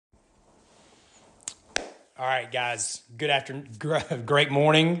All right, guys. Good afternoon. Great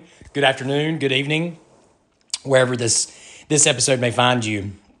morning. Good afternoon. Good evening, wherever this episode may find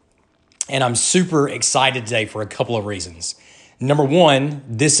you. And I'm super excited today for a couple of reasons. Number one,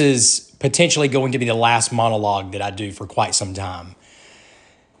 this is potentially going to be the last monologue that I do for quite some time.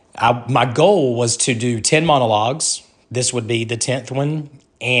 My goal was to do 10 monologues. This would be the 10th one.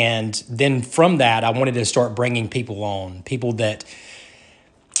 And then from that, I wanted to start bringing people on, people that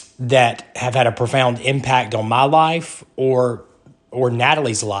have had a profound impact on my life or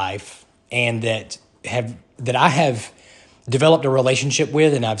Natalie's life, and that I have developed a relationship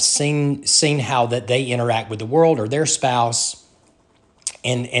with, and I've seen how that they interact with the world or their spouse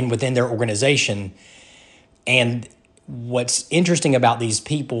and within their organization. And what's interesting about these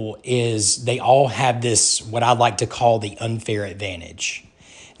people is they all have this, what I like to call the unfair advantage.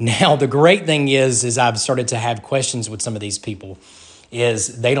 Now, the great thing is I've started to have questions with some of these people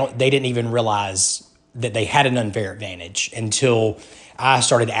is they didn't even realize that they had an unfair advantage until I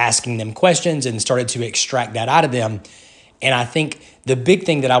started asking them questions and started to extract that out of them. And I think the big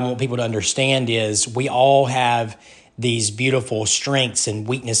thing that I want people to understand is we all have these beautiful strengths and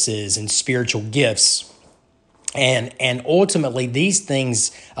weaknesses and spiritual gifts. And ultimately, these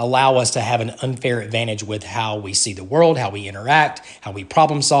things allow us to have an unfair advantage with how we see the world, how we interact, how we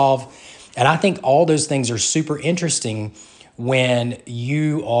problem solve. And I think all those things are super interesting when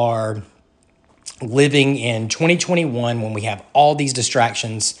you are living in 2021, when we have all these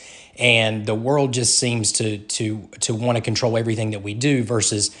distractions and the world just seems to want to control everything that we do,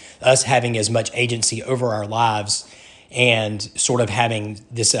 versus us having as much agency over our lives and sort of having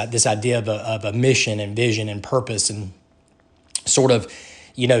this idea of a mission and vision and purpose, and sort of,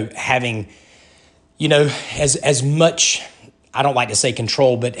 having, as much, I don't like to say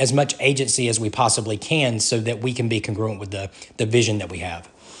control, but as much agency as we possibly can so that we can be congruent with the vision that we have.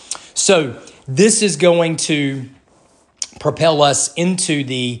 So this is going to propel us to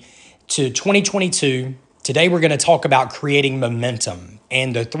 2022. Today we're going to talk about creating momentum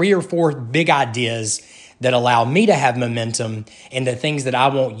and the 3 or 4 big ideas that allow me to have momentum, and the things that I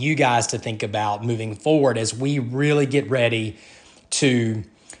want you guys to think about moving forward as we really get ready to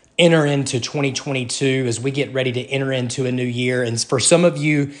enter into 2022, as we get ready to enter into a new year. And for some of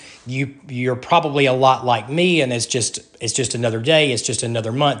you're probably a lot like me, and it's just another day, it's just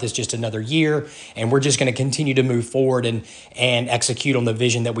another month, it's just another year, and we're just going to continue to move forward and execute on the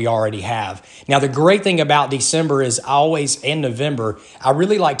vision that we already have. Now, the great thing about December is and November, I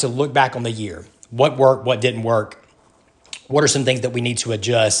really like to look back on the year. What worked, what didn't work? What are some things that we need to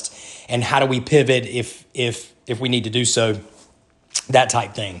adjust, and how do we pivot if we need to do so? That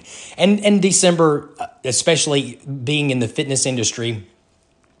type thing. And December, especially being in the fitness industry,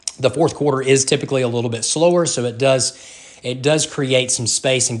 the fourth quarter is typically a little bit slower, so it does create some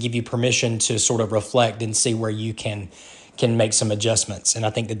space and give you permission to sort of reflect and see where you can make some adjustments. And I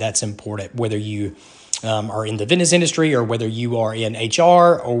think that that's important, whether you are in the fitness industry, or whether you are in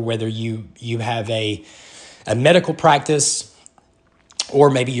HR, or whether you have a medical practice, or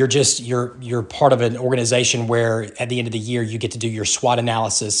maybe you're part of an organization where at the end of the year you get to do your SWOT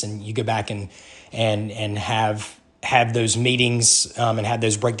analysis, and you go back and have those meetings and have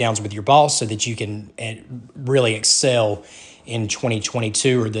those breakdowns with your boss so that you can really excel in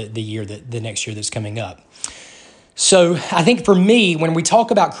 2022, or the next year that's coming up. So I think for me, when we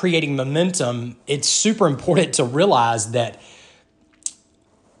talk about creating momentum, it's super important to realize that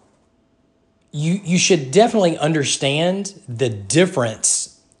you should definitely understand the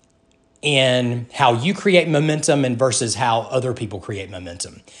difference in how you create momentum and versus how other people create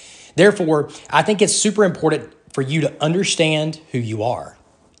momentum. Therefore, I think it's super important for you to understand who you are.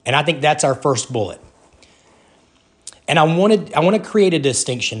 And I think that's our first bullet. And I want to create a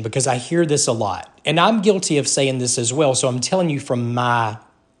distinction, because I hear this a lot, and I'm guilty of saying this as well. So I'm telling you from my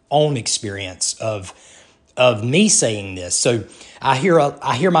own experience of me saying this. So I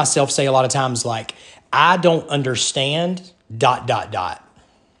hear myself say a lot of times, like, I don't understand ...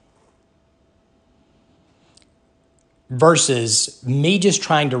 versus me just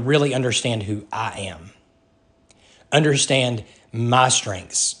trying to really understand who I am, understand my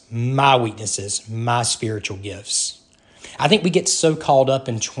strengths, my weaknesses, my spiritual gifts. I think we get so caught up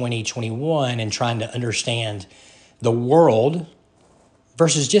in 2021 and trying to understand the world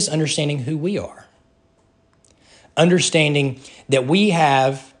versus just understanding who we are. Understanding that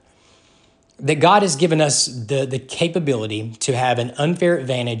that God has given us the capability to have an unfair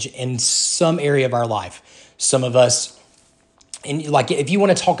advantage in some area of our life. Some of us, and like, if you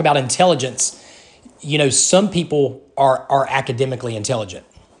want to talk about intelligence, some people are academically intelligent.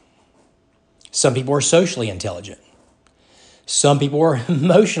 Some people are socially intelligent. Some people are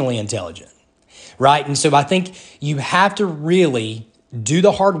emotionally intelligent. right? And so I think you have to really do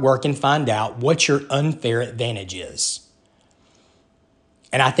the hard work and find out what your unfair advantage is.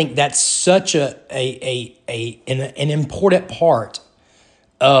 And I think that's such an important part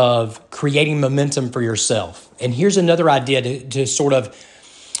of creating momentum for yourself. And here's another idea to sort of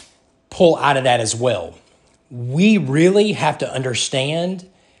pull out of that as well. We really have to understand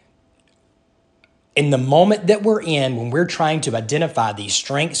in the moment that we're in, when we're trying to identify these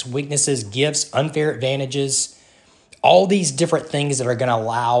strengths, weaknesses, gifts, unfair advantages, all these different things that are going to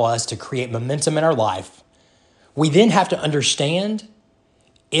allow us to create momentum in our life, we then have to understand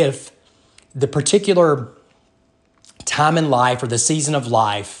if the particular time in life or the season of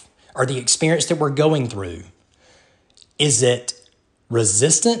life or the experience that we're going through, is it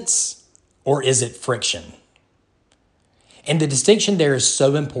resistance or is it friction? And the distinction there is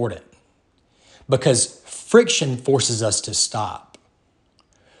so important because friction forces us to stop.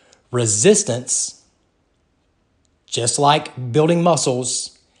 Resistance, just like building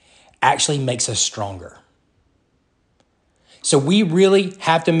muscles, actually makes us stronger. So we really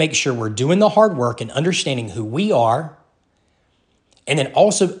have to make sure we're doing the hard work and understanding who we are, and then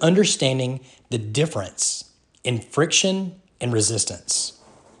also understanding the difference in friction and resistance.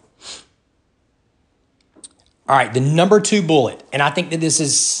 All right, the number 2 bullet, and I think that this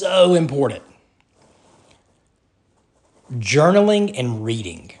is so important. Journaling and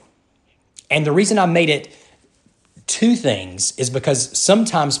reading. And the reason I made it 2 things is because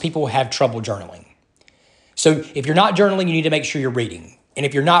sometimes people have trouble journaling. So if you're not journaling, you need to make sure you're reading. And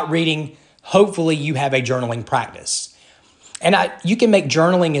if you're not reading, hopefully you have a journaling practice. And you can make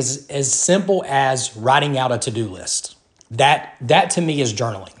journaling as simple as writing out a to-do list. That to me is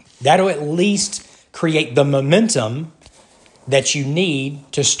journaling. That'll at least create the momentum that you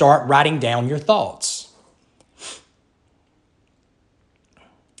need to start writing down your thoughts.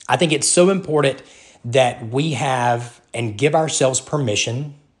 I think it's so important that we have and give ourselves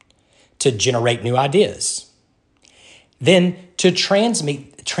permission to generate new ideas. Then to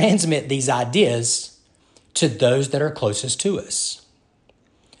transmit these ideas to those that are closest to us.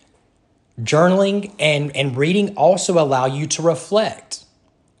 Journaling and reading also allow you to reflect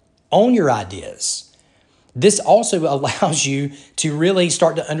on your ideas. This also allows you to really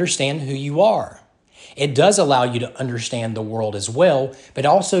start to understand who you are. It does allow you to understand the world as well, but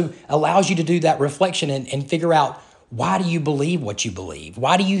also allows you to do that reflection and figure out, why do you believe what you believe?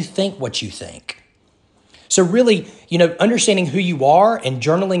 Why do you think what you think? So really, understanding who you are and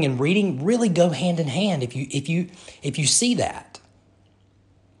journaling and reading really go hand in hand if you see that.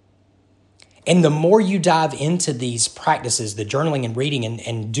 And the more you dive into these practices, the journaling and reading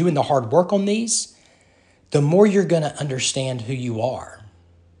and doing the hard work on these, the more you're going to understand who you are.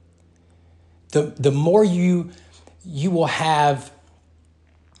 The more you will have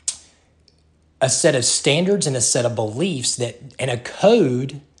a set of standards and a set of beliefs and a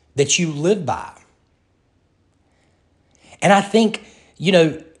code that you live by. And I think,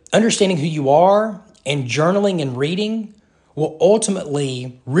 understanding who you are and journaling and reading will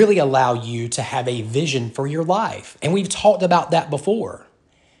ultimately really allow you to have a vision for your life. And we've talked about that before.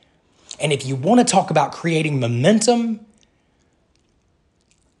 And if you want to talk about creating momentum,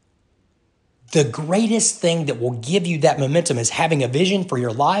 the greatest thing that will give you that momentum is having a vision for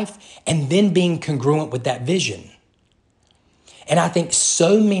your life and then being congruent with that vision. And I think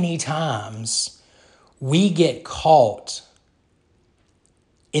so many times we get caught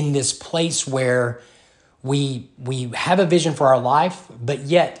in this place where we have a vision for our life, but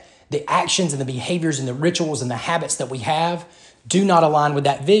yet the actions and the behaviors and the rituals and the habits that we have do not align with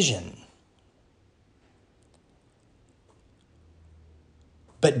that vision.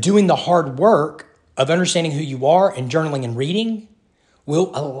 But doing the hard work of understanding who you are and journaling and reading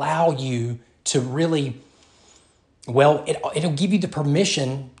will allow you to really, it'll give you the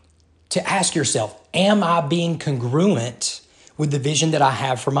permission to ask yourself, am I being congruent with the vision that I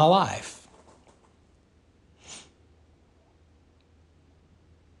have for my life?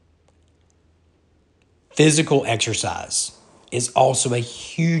 Physical exercise is also a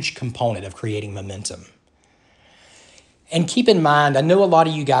huge component of creating momentum. And keep in mind, I know a lot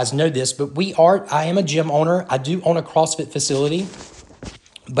of you guys know this, but I am a gym owner. I do own a CrossFit facility.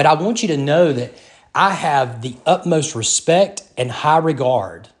 But I want you to know that I have the utmost respect and high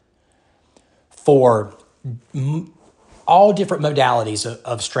regard for all different modalities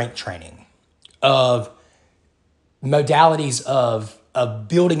of strength training, of modalities of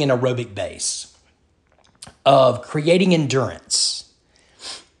building an aerobic base, of creating endurance,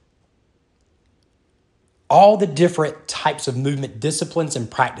 all the different types of movement disciplines and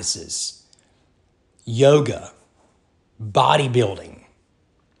practices, yoga, bodybuilding.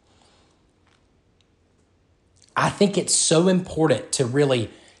 I think it's so important to really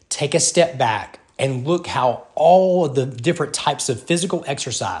take a step back and look how all of the different types of physical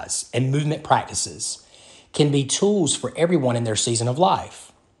exercise and movement practices can be tools for everyone in their season of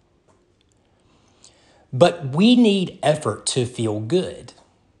life. But we need effort to feel good.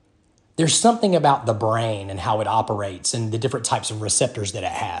 There's something about the brain and how it operates and the different types of receptors that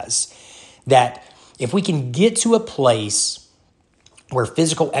it has, that if we can get to a place where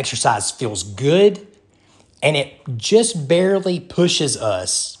physical exercise feels good and it just barely pushes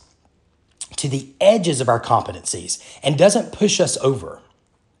us to the edges of our competencies and doesn't push us over,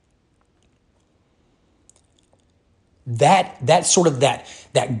 that's sort of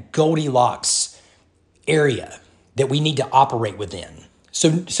that Goldilocks area that we need to operate within.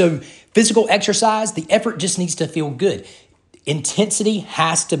 So physical exercise, the effort just needs to feel good. Intensity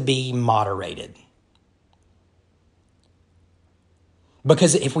has to be moderated.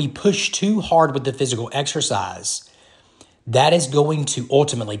 Because if we push too hard with the physical exercise, that is going to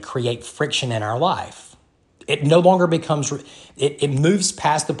ultimately create friction in our life. It no longer becomes, it moves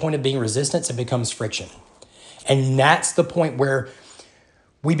past the point of being resistance and becomes friction. And that's the point where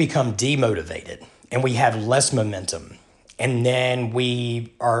we become demotivated and we have less momentum. And then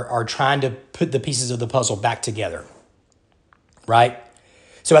we are trying to put the pieces of the puzzle back together, right?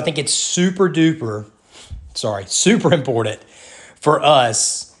 So I think it's super important for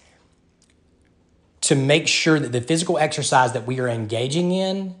us to make sure that the physical exercise that we are engaging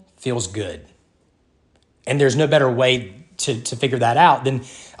in feels good. And there's no better way to figure that out than,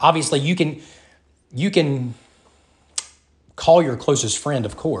 obviously, you can call your closest friend,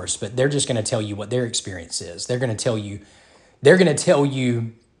 of course, but they're just going to tell you what their experience is. They're going to tell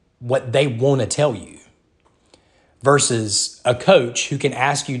you what they want to tell you, versus a coach who can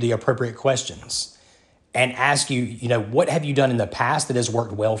ask you the appropriate questions and ask you, what have you done in the past that has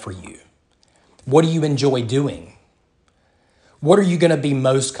worked well for you? What do you enjoy doing? What are you going to be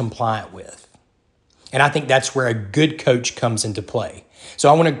most compliant with? And I think that's where a good coach comes into play. So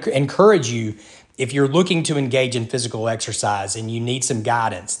I want to encourage you, if you're looking to engage in physical exercise and you need some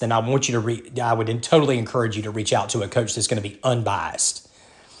guidance, then I would totally encourage you to reach out to a coach that's going to be unbiased.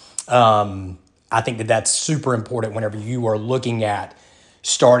 I think that's super important whenever you are looking at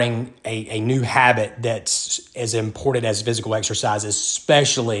starting a new habit that's as important as physical exercise,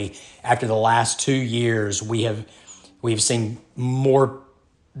 especially after the last 2 years, we've seen more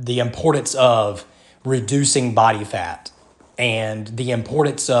the importance of reducing body fat and the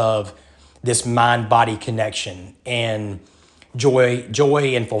importance of this mind-body connection and joy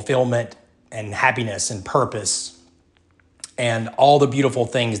and fulfillment and happiness and purpose and all the beautiful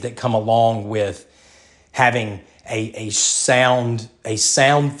things that come along with having a sound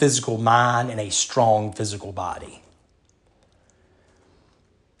physical mind and a strong physical body.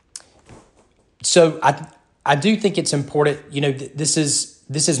 So I do think it's important. This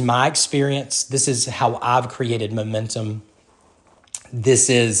is my experience. This is how I've created momentum. This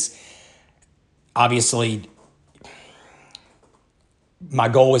is obviously my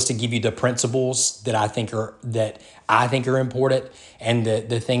goal is to give you the principles that I think are important, and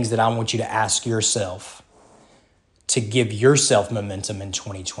the things that I want you to ask yourself to give yourself momentum in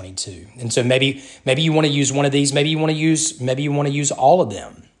 2022. And so maybe you want to use one of these, maybe you want to use all of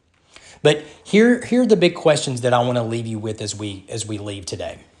them. But here are the big questions that I want to leave you with as we leave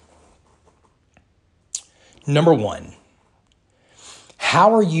today. Number one,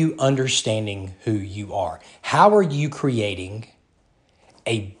 how are you understanding who you are? How are you creating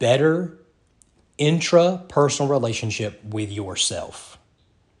a better intrapersonal relationship with yourself?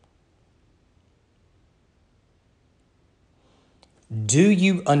 Do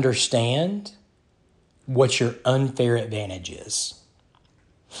you understand what your unfair advantage is?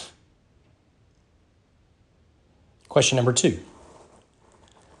 Question number 2.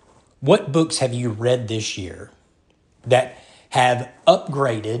 What books have you read this year that have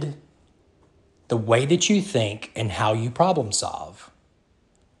upgraded the way that you think and how you problem solve?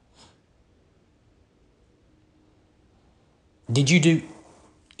 Did you do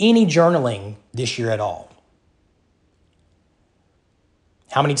any journaling this year at all?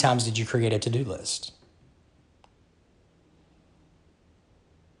 How many times did you create a to-do list?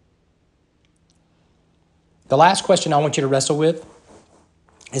 The last question I want you to wrestle with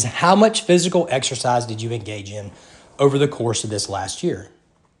is, how much physical exercise did you engage in over the course of this last year?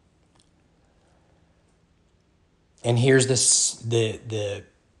 And here's the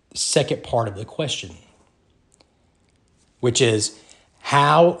second part of the question, which is,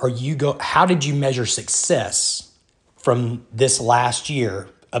 how did you measure success from this last year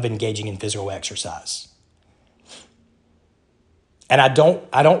of engaging in physical exercise? And I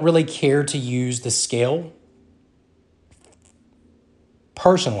don't really care to use the scale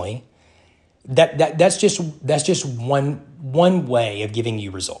personally, that's just one way of giving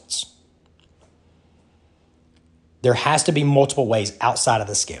you results. There has to be multiple ways outside of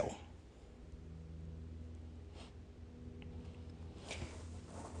the scale.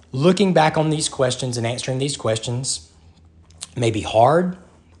 Looking back on these questions and answering these questions may be hard,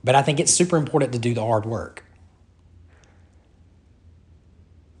 but I think it's super important to do the hard work.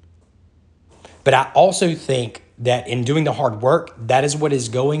 But I also think that in doing the hard work, that is what is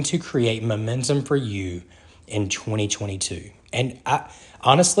going to create momentum for you in 2022. And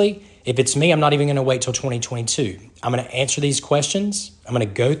honestly, if it's me, I'm not even going to wait till 2022. I'm going to answer these questions. I'm going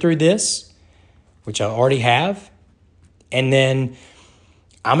to go through this, which I already have. And then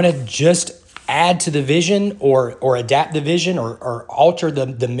I'm going to just add to the vision or adapt the vision or alter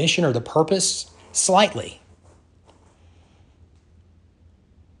the mission or the purpose slightly.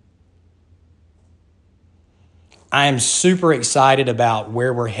 I am super excited about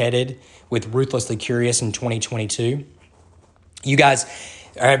where we're headed with Ruthlessly Curious in 2022. You guys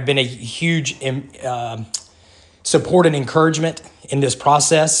have been a huge support and encouragement in this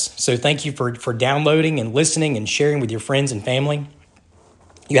process. So thank you for downloading and listening and sharing with your friends and family.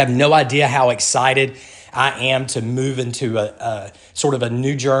 You have no idea how excited I am to move into a sort of a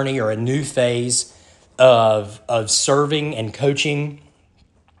new journey or a new phase of serving and coaching.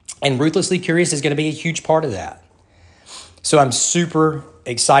 And Ruthlessly Curious is going to be a huge part of that. So I'm super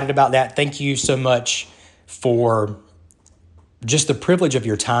excited about that. Thank you so much for just the privilege of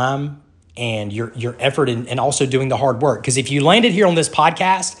your time and your effort and also doing the hard work. Because if you landed here on this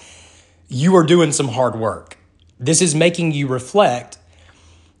podcast, you are doing some hard work. This is making you reflect.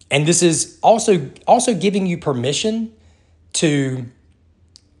 And this is also giving you permission to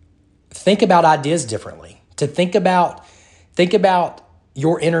think about ideas differently, to think about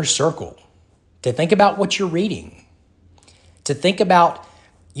your inner circle, to think about what you're reading, to think about,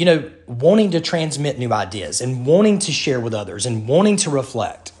 wanting to transmit new ideas and wanting to share with others and wanting to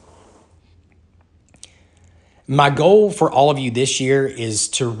reflect. My goal for all of you this year is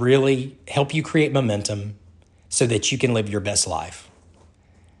to really help you create momentum so that you can live your best life.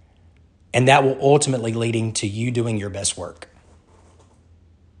 And that will ultimately leading to you doing your best work.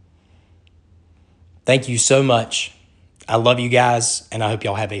 Thank you so much. I love you guys, and I hope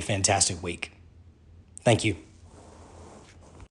y'all have a fantastic week. Thank you.